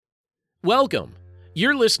Welcome.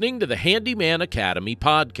 You're listening to the Handyman Academy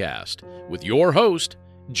podcast with your host,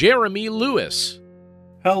 Jeremy Lewis.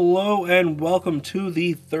 Hello and welcome to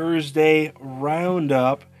the Thursday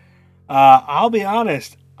Roundup. I'll be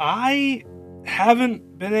honest, I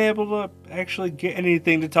haven't been able to actually get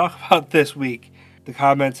anything to talk about this week. The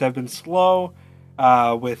comments have been slow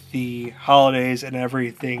with the holidays and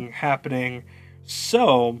everything happening.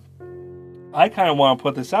 So I kind of want to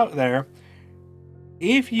put this out there.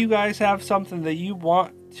 If you guys have something that you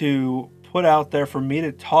want to put out there for me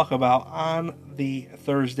to talk about on the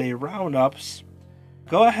Thursday Roundups,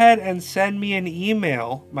 go ahead and send me an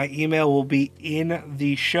email. My email will be in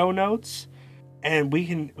the show notes, and we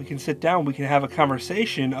can sit down. We can have a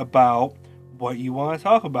conversation about what you want to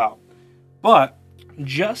talk about. But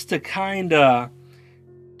just to kind of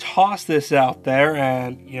toss this out there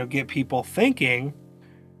and get people thinking,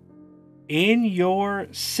 in your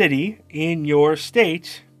city, in your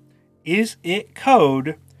state, is it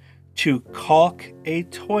code to caulk a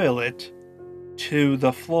toilet to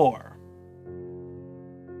the floor?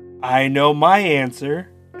 I know my answer,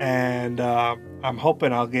 and I'm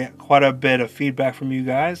hoping I'll get quite a bit of feedback from you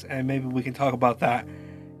guys, and maybe we can talk about that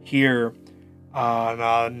here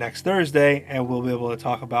on next Thursday, and we'll be able to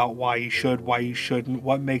talk about why you should, why you shouldn't,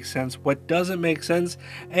 what makes sense, what doesn't make sense,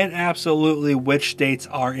 and absolutely which states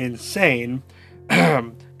are insane.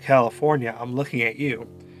 California, I'm looking at you.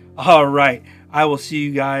 All right, I will see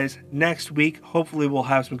you guys next week. Hopefully we'll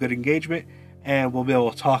have some good engagement, and we'll be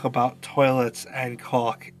able to talk about toilets and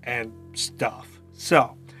caulk and stuff.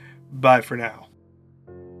 So, bye for now.